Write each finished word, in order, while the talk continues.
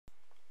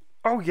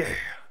Oh yeah.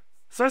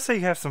 So let's say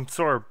you have some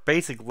sort of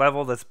basic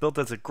level that's built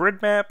as a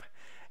grid map,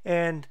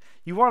 and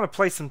you want to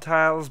place some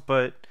tiles,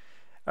 but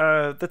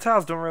the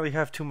tiles don't really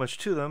have too much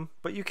to them,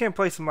 but you can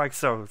place them like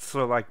so.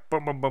 So like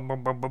boom, boom, boom,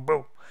 boom, boom, boom,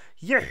 boom.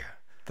 Yeah.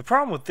 The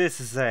problem with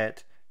this is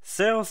that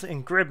cells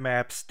in grid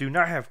maps do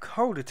not have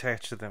code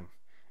attached to them.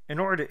 In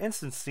order to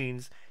instance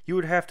scenes, you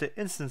would have to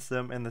instance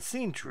them in the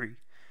scene tree.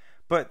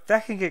 But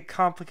that can get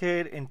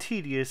complicated and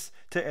tedious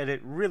to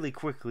edit really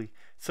quickly.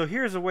 So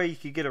here's a way you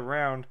could get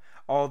around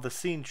all the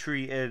scene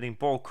tree editing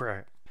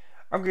bullcrap.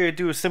 I'm going to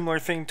do a similar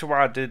thing to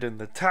what I did in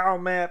the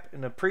Tilemap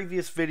in a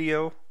previous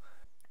video.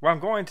 What I'm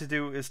going to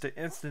do is to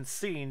instance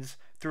scenes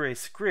through a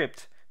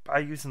script by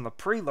using the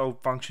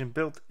preload function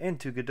built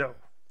into Godot.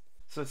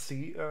 So let's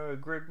see,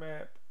 grid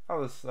map.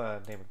 I'll just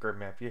name it grid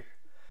map here.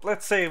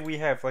 Let's say we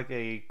have like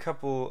a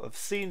couple of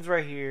scenes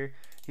right here.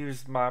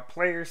 Here's my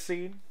player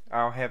scene.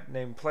 I don't have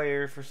named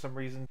player for some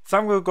reason. So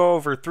I'm going to go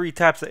over 3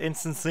 types of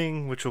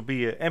instancing, which will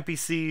be an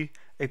NPC,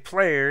 a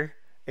player,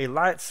 a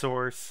light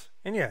source,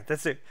 and yeah,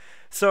 that's it.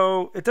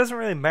 So it doesn't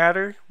really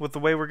matter with the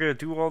way we're going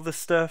to do all this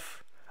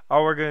stuff.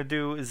 All we're going to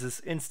do is this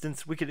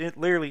instance. We could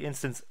literally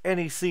instance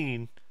any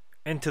scene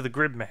into the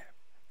grid map.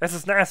 That's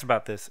what's nice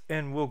about this,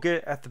 and we'll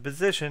get at the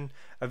position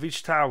of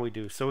each tile we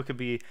do. So it could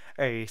be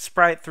a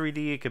sprite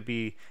 3D, it could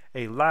be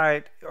a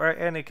light,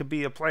 and it could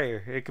be a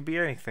player. It could be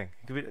anything.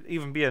 It could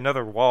even be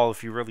another wall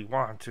if you really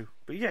want to.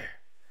 But yeah,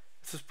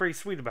 this is pretty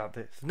sweet about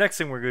this. The next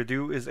thing we're going to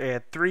do is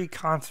add 3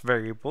 const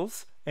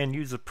variables and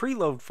use a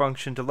preload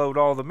function to load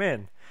all of them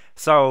in.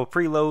 So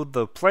preload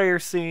the player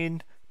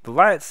scene, the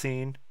light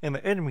scene, and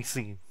the enemy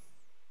scene.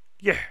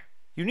 Yeah,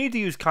 you need to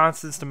use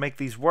constants to make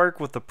these work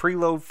with the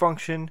preload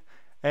function.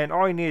 And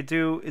all you need to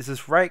do is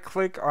just right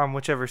click on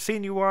whichever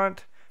scene you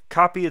want,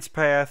 copy its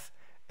path,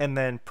 and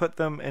then put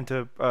them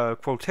into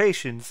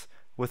quotations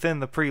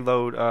within the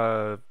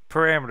preload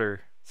parameter.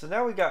 So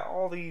now we got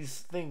all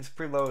these things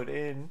preloaded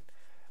in.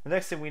 The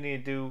next thing we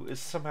need to do is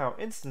somehow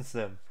instance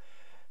them.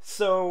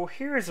 So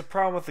here is a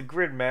problem with the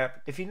grid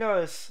map. If you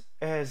notice,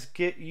 it has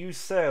get use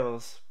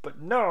cells, but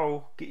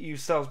no get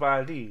use cells by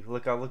ID.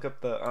 Look, I'll look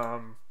up the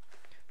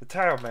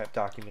Tilemap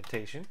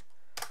documentation.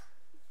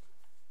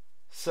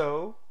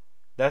 So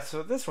that's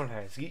what this one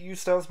has. Get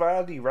used cells by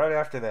ID right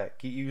after that.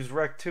 Get used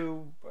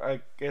rec2.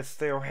 I guess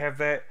they don't have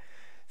that.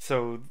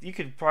 So you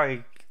could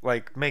probably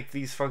like make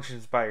these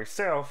functions by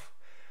yourself.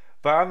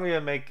 But I'm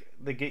gonna make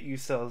the get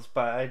used cells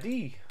by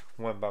ID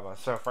one by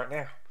myself right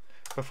now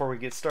before we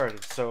get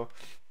started. So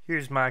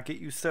here's my get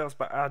used cells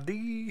by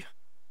ID.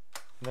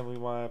 And then we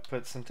want to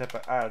put some type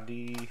of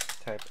ID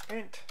type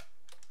int.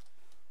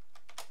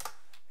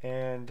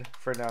 And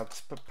for now,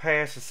 let's put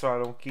pass so I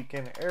don't keep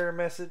getting an error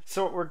message.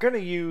 So what we're going to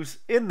use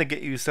in the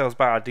get used cells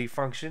by ID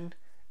function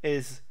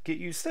is get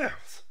used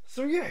cells.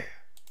 So yeah.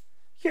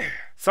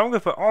 So I'm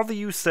going to put all the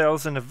used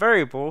cells in a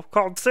variable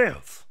called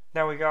cells.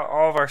 Now we got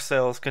all of our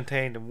cells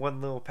contained in one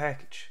little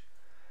package.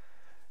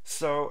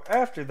 So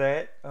after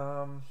that,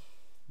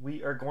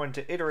 we are going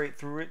to iterate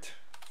through it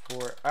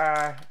for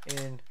I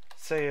in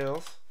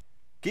cells.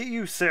 Get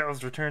used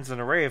cells returns an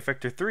array of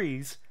vector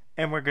 3s,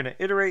 and we're going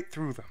to iterate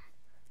through them.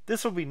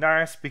 This will be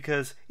nice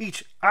because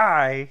each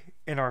I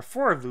in our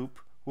for loop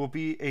will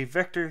be a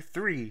vector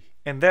 3,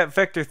 and that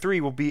vector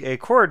 3 will be a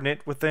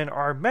coordinate within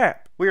our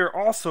map. We are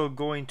also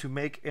going to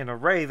make an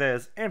array that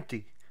is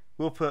empty.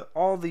 We'll put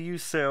all the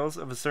used cells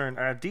of a certain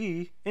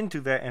ID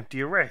into that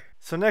empty array.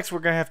 So next we're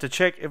going to have to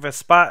check if a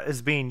spot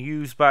is being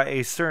used by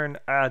a certain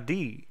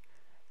ID.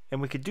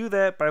 And we could do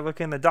that by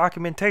looking in the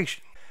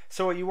documentation.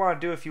 So what you want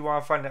to do if you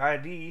want to find an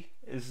ID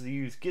is to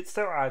use get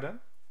cell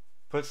item,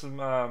 put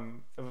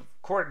some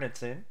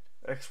coordinates in,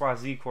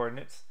 XYZ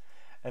coordinates,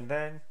 and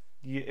then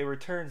it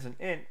returns an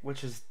int,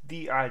 which is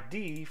the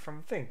ID from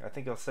the thing. I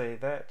think I'll say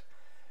that.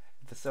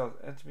 If the cell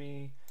enter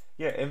me,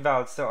 yeah,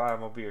 invalid cell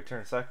item will be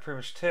returned. So that pretty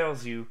much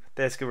tells you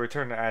that it's going to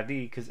return the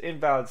ID, because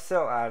invalid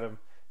cell item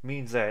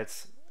means that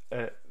it's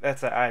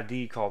that's an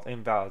ID called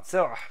invalid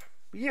cell item.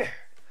 But yeah.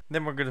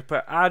 Then we're going to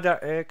put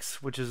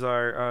I.x, which is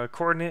our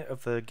coordinate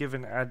of the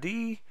given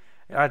ID,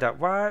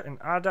 I.y, and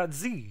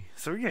I.z.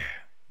 So yeah.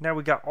 Now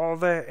we got all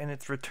that, and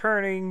it's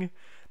returning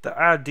the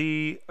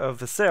ID of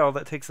the cell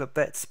that takes up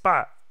that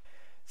spot.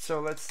 So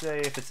let's say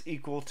if it's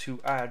equal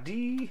to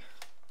ID,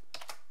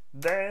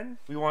 then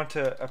we want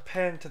to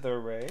append to the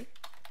array,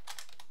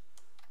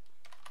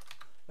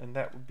 and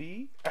that would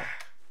be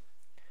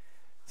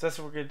So that's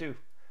what we're going to do.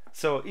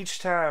 So each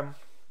time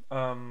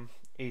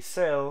a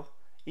cell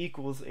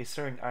equals a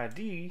certain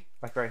ID,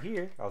 like right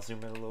here, I'll zoom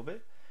in a little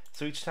bit.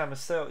 So each time a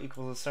cell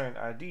equals a certain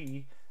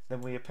ID,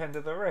 then we append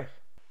to the array.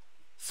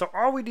 So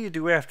all we need to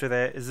do after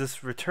that is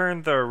just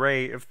return the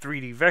array of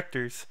 3D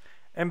vectors,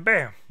 and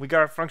bam, we got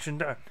our function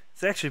done.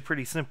 It's actually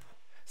pretty simple.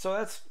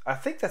 So I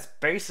think that's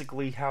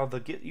basically how the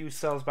get used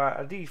cells by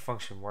ID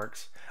function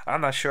works.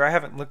 I'm not sure. I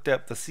haven't looked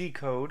up the C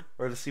code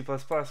or the C++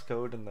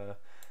 code in the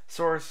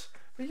source,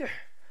 but yeah.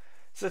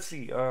 So let's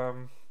see.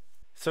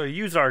 So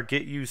use our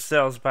get used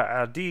cells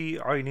by ID.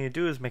 All you need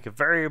to do is make a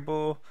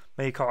variable,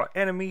 maybe call it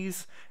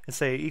enemies, and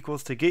say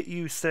equals to get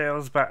used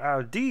cells by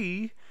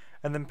ID.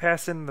 and then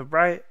pass in the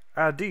right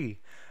ID.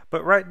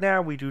 But right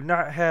now we do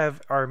not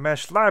have our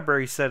mesh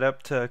library set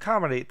up to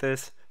accommodate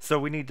this, so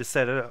we need to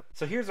set it up.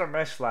 So here's our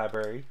mesh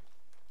library,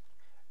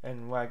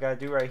 and what I gotta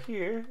do right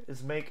here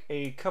is make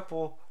a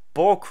couple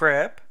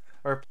bullcrap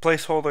or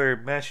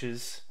placeholder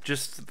meshes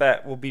just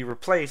that will be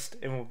replaced,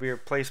 and will be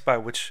replaced by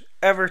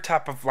whichever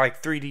type of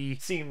like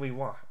 3D scene we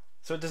want.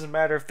 So it doesn't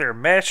matter if they're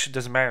mesh, it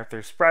doesn't matter if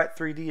they're sprite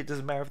 3D, it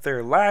doesn't matter if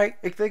they're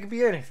light, they could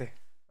be anything.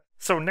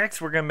 So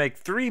next we're going to make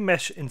 3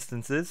 mesh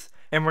instances,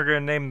 and we're going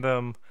to name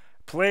them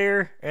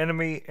player,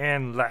 enemy,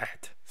 and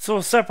light. So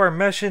we'll set up our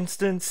mesh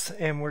instance,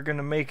 and we're going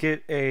to make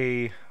it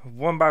a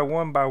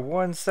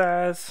 1x1x1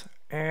 size.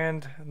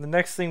 And the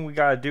next thing we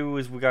got to do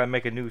is we got to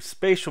make a new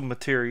spatial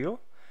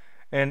material,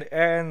 and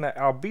in the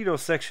albedo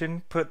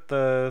section put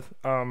the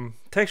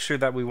texture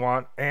that we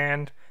want,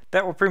 and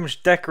that will pretty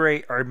much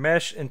decorate our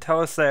mesh and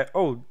tell us that,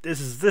 oh, this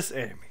is this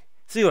enemy.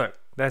 See, look,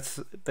 that's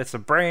a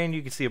brain.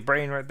 You can see a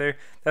brain right there.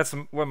 That's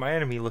what my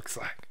enemy looks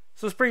like.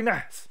 So it's pretty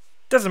nice.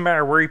 Doesn't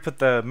matter where you put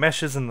the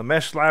meshes in the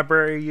mesh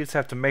library, you just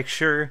have to make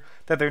sure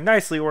that they're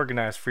nicely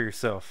organized for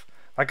yourself.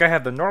 Like I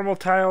have the normal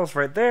tiles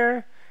right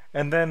there,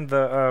 and then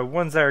the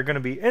ones that are going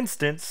to be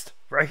instanced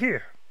right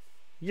here.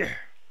 Yeah.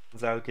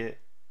 That'll get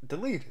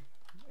deleted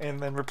and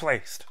then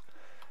replaced.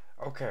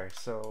 Okay,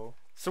 so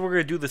we're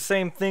going to do the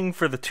same thing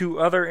for the 2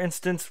 other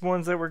instance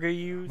ones that we're going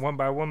to use.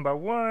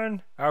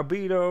 1x1x1,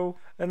 albedo,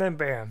 and then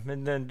bam.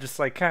 And then just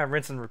like kind of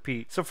rinse and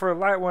repeat. So for a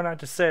light one, I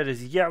just said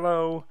is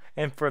yellow.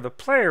 And for the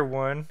player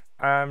one,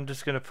 I'm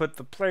just going to put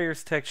the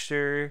player's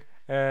texture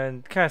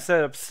and kind of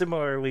set up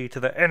similarly to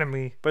the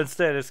enemy. But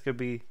instead, it's going to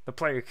be the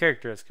player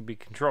character that's going to be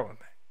controlling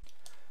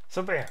that.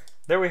 So bam.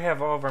 There we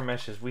have all of our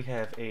meshes. We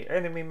have a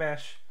enemy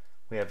mesh,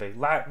 we have a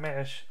light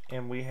mesh,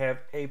 and we have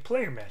a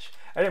player mesh.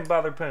 I didn't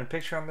bother putting a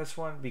picture on this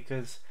one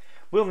because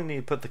we only need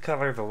to put the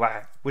color of the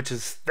light, which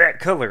is that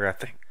color, I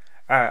think.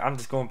 I'm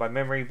just going by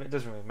memory, but it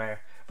doesn't really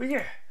matter. But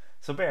yeah,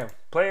 so bam,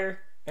 player,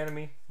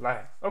 enemy,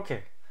 light.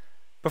 Okay.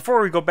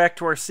 Before we go back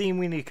to our scene,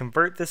 we need to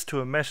convert this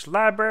to a mesh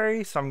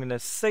library. So I'm going to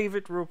save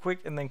it real quick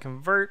and then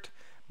convert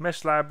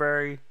mesh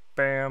library.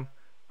 Bam.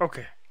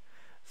 Okay.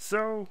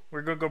 So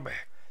we're going to go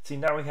back. See,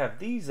 now we have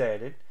these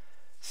added.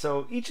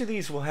 So each of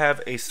these will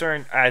have a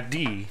certain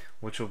ID,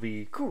 which will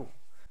be cool.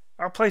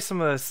 I'll place some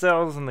of the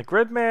cells in the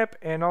grid map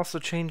and also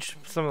change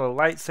some of the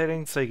light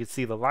settings so you can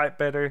see the light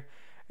better.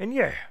 And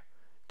yeah,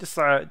 just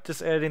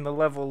adding the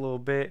level a little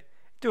bit,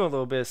 doing a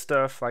little bit of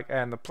stuff like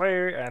adding the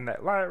player, adding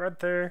that light right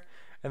there,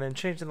 and then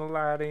changing the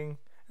lighting, and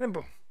then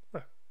boom.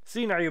 Look.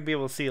 See, now you'll be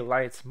able to see the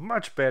lights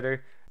much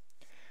better.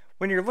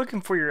 When you're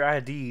looking for your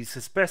IDs,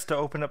 it's best to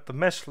open up the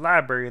mesh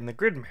library in the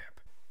grid map.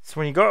 So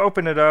when you go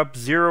open it up,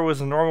 0 is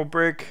a normal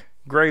brick,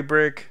 gray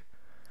brick,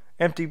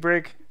 empty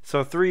brick.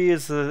 So 3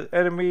 is the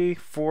enemy,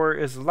 4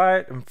 is the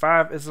light, and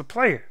 5 is the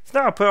player. So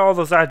now I'll put all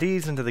those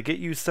IDs into the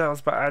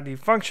getUseCellsByID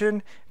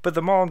function, put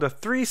them all into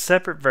 3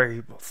 separate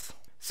variables.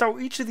 So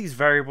each of these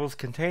variables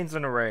contains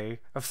an array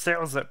of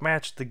cells that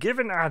match the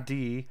given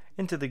ID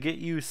into the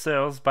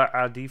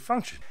getUseCellsByID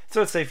function.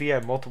 So let's say if you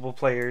have multiple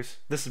players,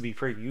 this would be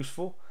pretty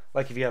useful.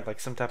 Like if you have like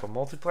some type of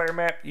multiplayer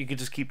map, you could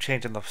just keep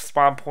changing the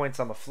spawn points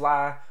on the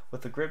fly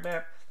with the grid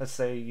map. Let's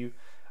say you,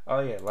 oh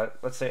yeah,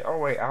 let's say, oh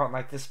wait, I don't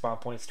like this spawn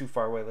point, it's too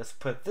far away, let's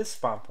put this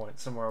spawn point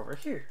somewhere over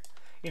here.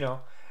 You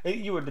know,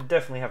 you would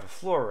definitely have a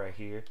floor right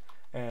here.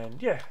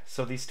 And yeah,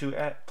 so these 2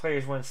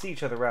 players want to see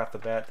each other right off the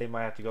bat, they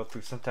might have to go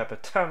through some type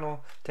of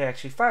tunnel to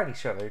actually fight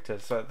each other,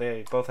 so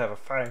they both have a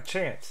fighting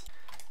chance.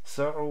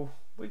 So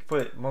we can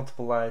put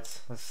multiple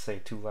lights, let's say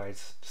 2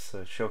 lights, just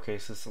to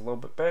showcase this a little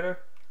bit better.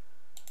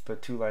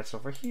 Put 2 lights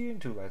over here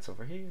and 2 lights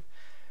over here.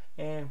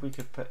 And we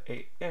could put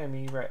an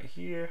enemy right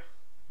here.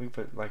 We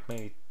put like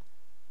maybe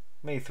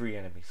 3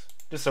 enemies,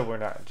 just so we're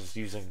not just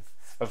using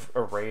an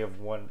array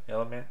of 1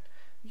 element.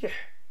 Yeah.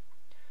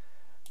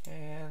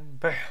 And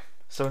bam.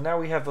 So now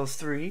we have those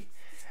 3.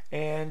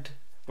 And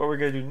what we're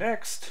going to do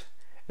next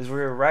is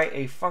we're going to write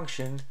a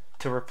function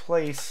to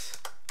replace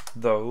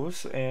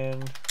those.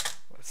 And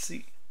let's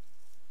see.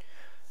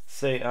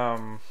 Say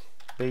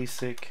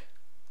basic.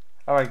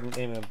 I like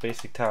naming a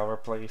basic tile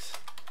replace,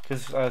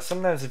 because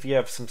sometimes if you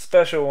have some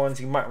special ones,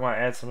 you might want to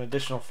add some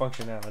additional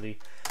functionality.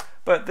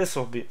 But this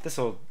will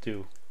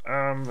do.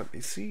 Let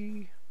me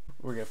see.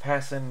 We're gonna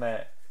pass in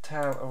that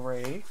tile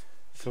array.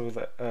 So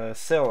the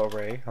cell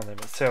array. I'll name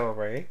it cell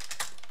array.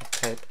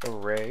 Type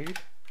array.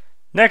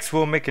 Next,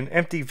 we'll make an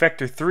empty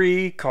vector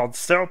 3 called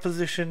cell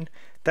position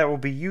that will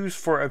be used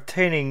for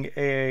obtaining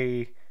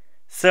a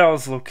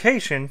cell's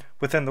location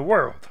within the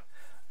world.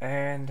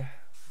 And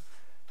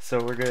so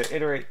we're going to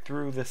iterate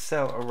through the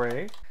cell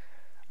array.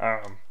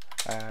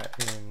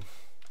 In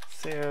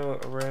cell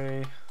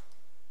array.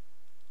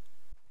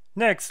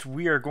 Next,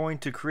 we are going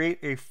to create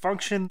a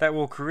function that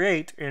will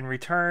create and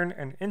return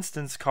an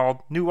instance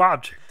called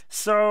newObject.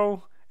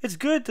 So it's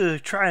good to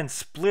try and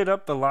split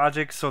up the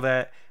logic so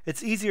that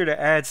it's easier to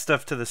add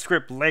stuff to the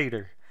script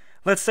later.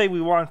 Let's say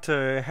we want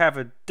to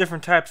have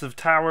different types of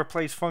tile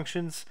replace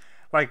functions.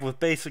 like with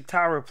basic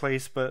tile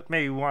replace, but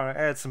maybe we want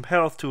to add some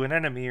health to an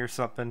enemy or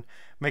something.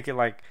 Make it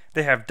like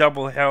they have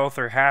double health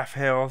or half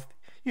health,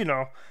 you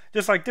know,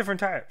 just like different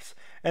types.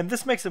 And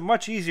this makes it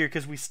much easier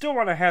because we still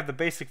want to have the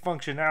basic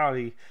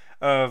functionality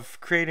of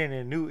creating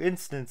a new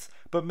instance,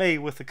 but maybe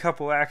with a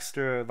couple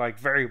extra like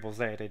variables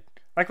added,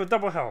 like with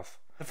double health.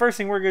 The first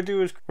thing we're going to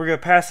do is we're going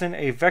to pass in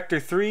a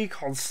vector3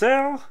 called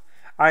cell.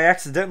 I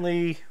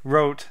accidentally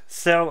wrote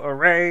cell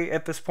array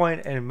at this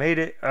point and made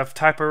it of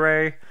type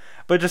array,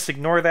 but just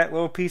ignore that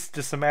little piece.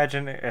 Just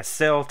imagine a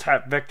cell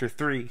type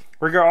vector3.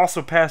 We're going to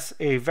also pass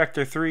a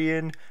vector3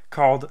 in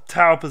called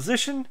tile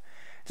position.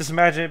 Just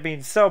imagine it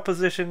being cell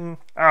position.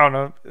 I don't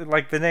know,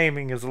 like the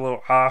naming is a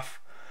little off.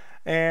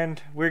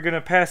 And we're going to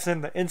pass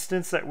in the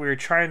instance that we're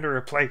trying to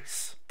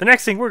replace. The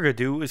next thing we're going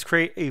to do is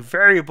create a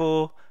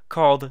variable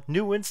called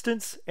new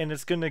instance, and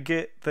it's going to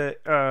get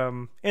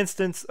the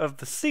instance of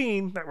the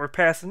scene that we're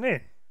passing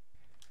in.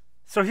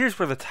 So here's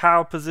where the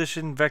tile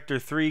position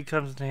vector3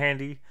 comes in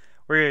handy.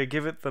 We're going to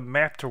give it the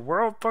map to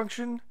world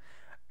function.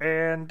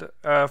 And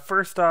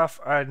first off,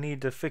 I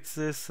need to fix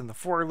this in the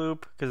for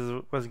loop because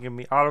it wasn't giving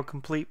me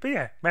autocomplete. But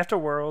yeah, map to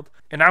world.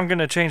 And I'm going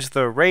to change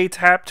the array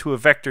type to a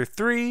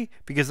vector3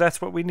 because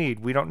that's what we need.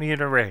 We don't need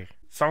an array.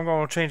 So I'm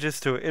going to change this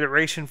to an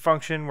iteration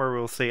function where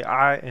we'll say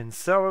I in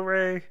cell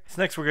array.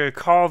 So next we're going to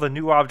call the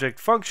new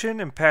object function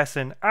and pass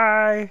in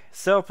I,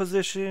 cell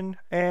position,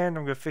 and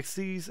I'm going to fix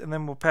these, and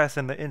then we'll pass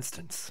in the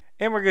instance.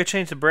 And we're going to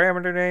change the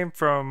parameter name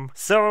from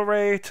cell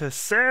array to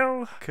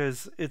cell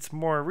because it's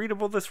more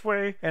readable this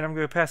way. And I'm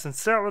going to pass in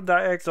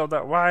cell.x,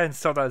 cell.y, and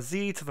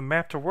cell.z to the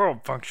map to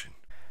world function.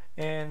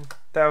 And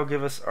that will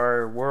give us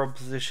our world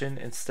position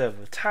instead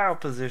of a tile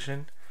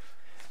position.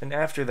 And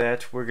after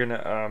that, we're going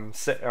to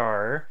set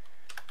our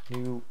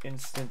new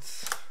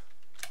instance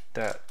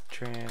dot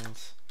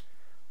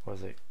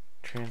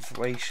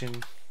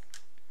translation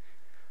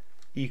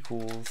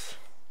equals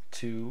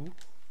to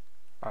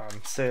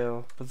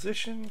cell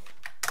position,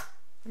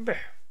 and bam.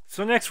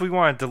 So next we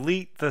want to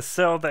delete the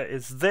cell that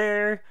is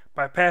there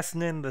by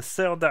passing in the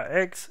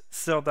cell.x,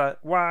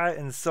 cell.y,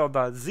 and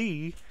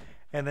cell.z,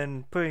 and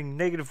then putting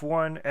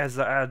 -1 as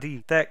the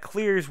ID. That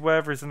clears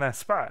whatever's in that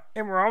spot.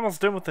 And we're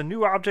almost done with the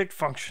new object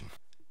function.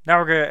 Now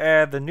we're going to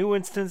add the new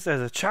instance as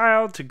a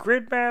child to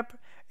Gridmap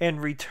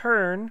and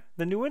return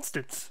the new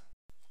instance.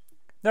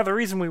 Now the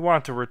reason we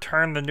want to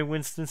return the new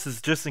instance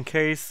is just in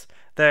case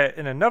that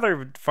in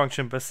another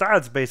function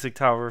besides basic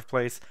tile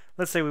replace,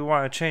 let's say we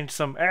want to change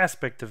some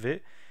aspect of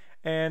it.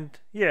 And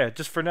yeah,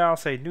 just for now,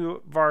 say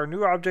var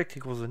new object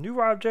equals a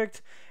new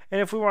object. And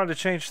if we wanted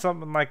to change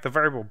something like the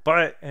variable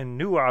but and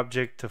new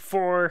object to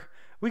 4,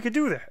 we could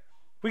do that.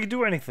 We could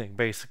do anything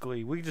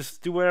basically. We could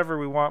just do whatever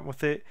we want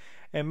with it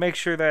and make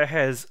sure that it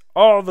has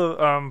all the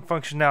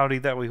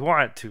functionality that we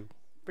want it to.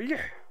 But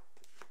yeah.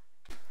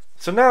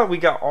 So now that we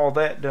got all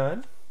that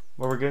done,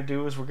 what we're going to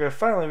do is we're going to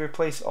finally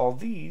replace all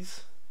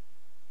these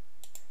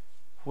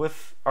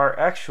with our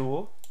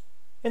actual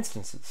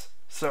instances.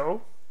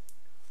 So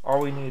all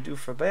we need to do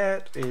for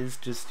that is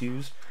just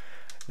use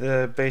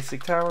the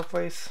basic tile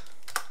replace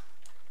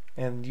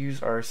and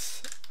use our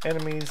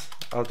enemies.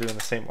 I'll do in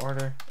the same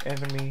order.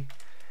 Enemy,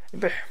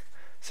 and bam.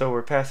 So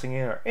we're passing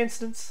in our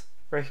instance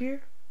right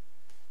here,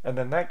 and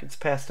then that gets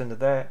passed into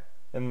that,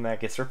 and then that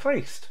gets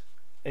replaced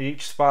at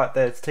each spot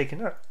that it's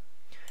taken up.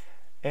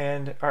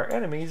 And our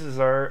enemies is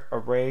our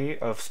array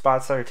of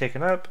spots that are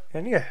taken up,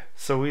 and yeah,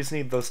 so we just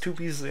need those two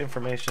pieces of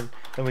information,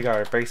 and we got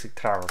our basic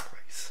tile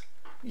replace.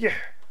 Yeah.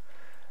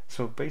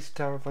 So basic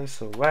tile replace,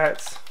 so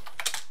lats,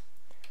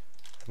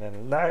 and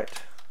then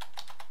lat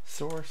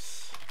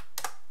source,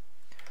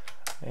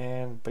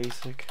 and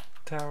basic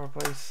tile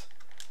replace,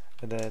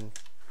 and then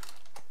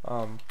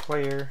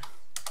player.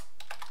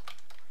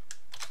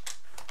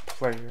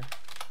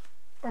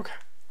 Okay.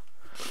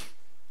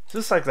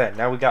 Just like that.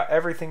 Now we got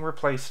everything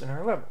replaced in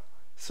our level.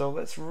 So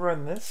let's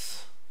run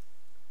this.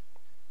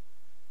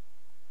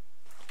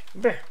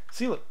 Bam.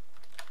 See, look.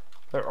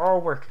 They're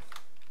all working.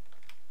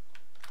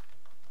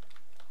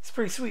 It's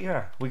pretty sweet,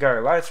 huh? We got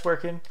our lights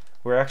working.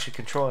 We're actually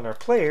controlling our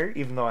player,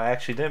 even though I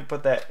actually didn't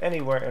put that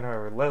anywhere in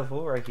our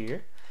level right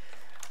here.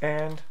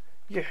 And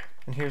yeah,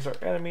 and here's our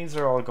enemies.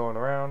 They're all going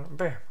around.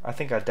 Bam. I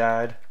think I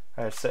died.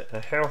 I set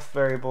a health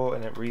variable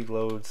and it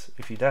reloads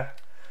if you die.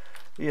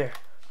 Yeah,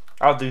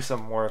 I'll do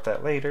some more of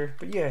that later.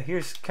 But yeah,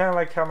 here's kind of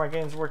like how my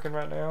game's working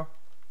right now.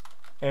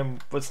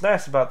 And what's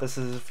nice about this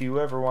is if you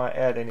ever want to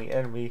add any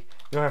enemy,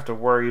 you don't have to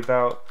worry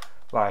about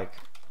like,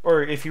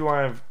 or if you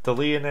want to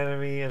delete an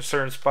enemy in a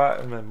certain spot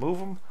and then move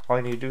them, all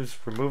you need to do is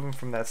remove them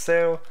from that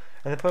cell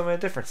and then put them in a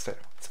different cell.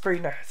 It's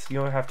pretty nice. You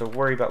don't have to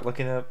worry about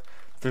looking up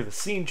through the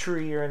scene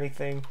tree or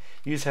anything.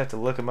 You just have to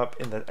look them up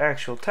in the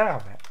actual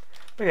tile map.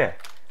 But yeah.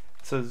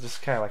 So it's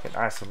just kind of like an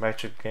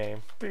isometric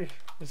game.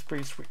 It's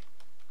pretty sweet.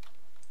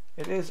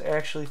 It is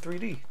actually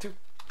 3D too.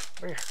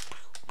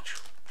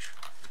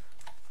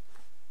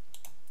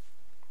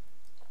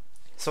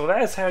 So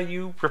that's how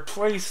you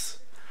replace,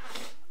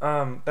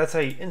 that's how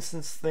you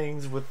instance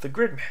things with the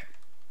Gridmap.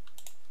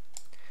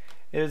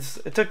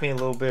 It took me a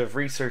little bit of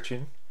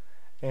researching,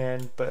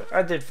 But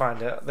I did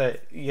find out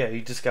that yeah,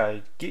 you just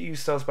gotta get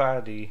used to those by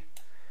ID,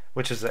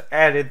 which is an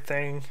added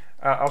thing.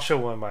 I'll show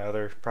one of my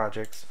other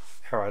projects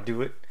how I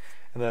do it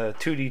in the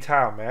 2D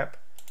tile map,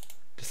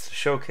 just to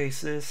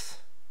showcase this.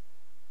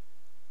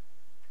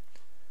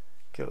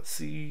 Okay, let's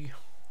see.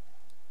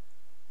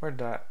 Where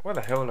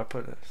the hell did I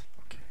put this?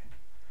 Okay.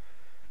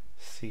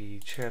 See,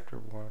 chapter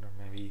 1 or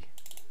maybe.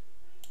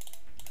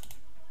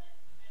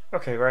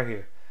 Okay, right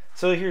here.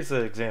 So here's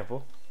the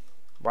example.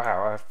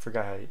 Wow, I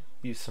forgot how to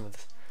use some of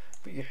this.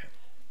 But yeah.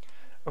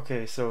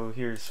 Okay, so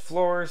here's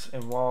floors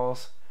and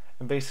walls.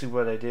 And basically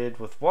what I did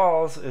with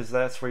walls is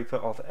that's where you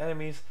put all the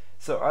enemies.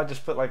 So I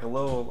just put like a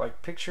little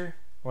like picture.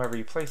 Whenever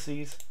you place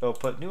these, it'll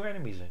put new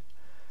enemies in.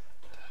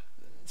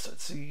 So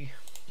let's see.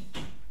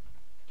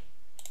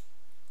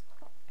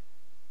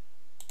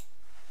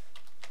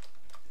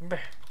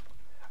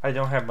 I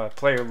don't have my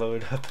player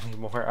load up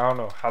anymore. I don't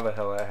know how the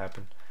hell that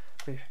happened.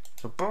 But yeah,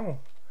 so boom,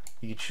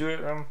 you can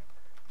shoot them,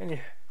 and yeah.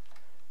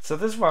 So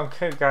this is what I'm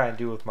kind of gonna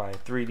do with my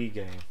 3D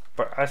game.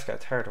 But I just got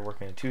tired of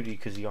working in 2D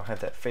because you don't have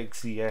that fake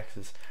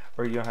Z-axis,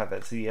 or you don't have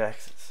that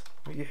Z-axis.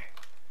 But yeah,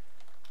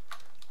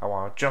 I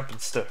want to jump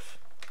and stuff.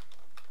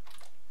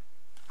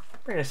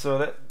 Yeah, so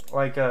that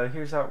like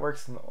here's how it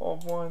works in the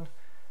old one.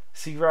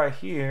 See right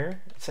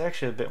here, it's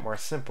actually a bit more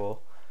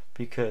simple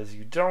because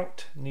you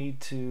don't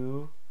need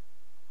to.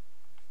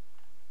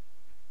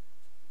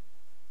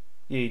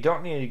 Yeah, you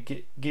don't need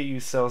to get you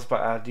cells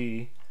by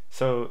ID,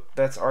 so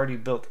that's already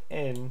built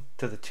in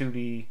to the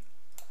 2D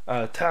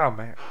tile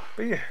map.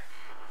 But yeah,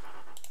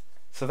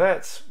 so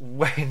that's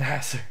way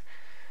nicer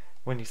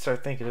when you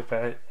start thinking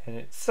about it, and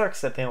it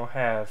sucks that they don't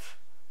have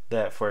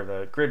that for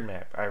the grid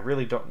map. I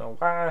really don't know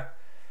why.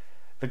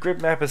 The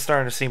grid map is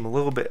starting to seem a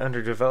little bit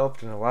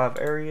underdeveloped in a lot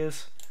of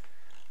areas.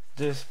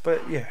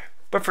 But yeah,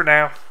 but for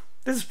now,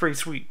 this is pretty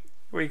sweet.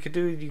 What you could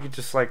do, you could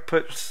just like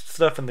put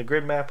stuff in the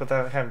grid map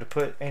without having to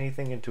put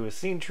anything into a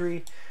scene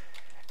tree,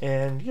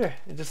 and yeah,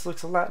 it just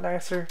looks a lot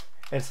nicer.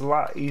 And it's a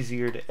lot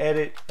easier to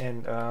edit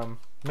and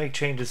make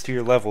changes to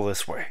your level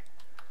this way.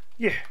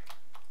 Yeah.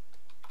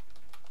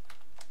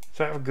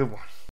 So have a good one.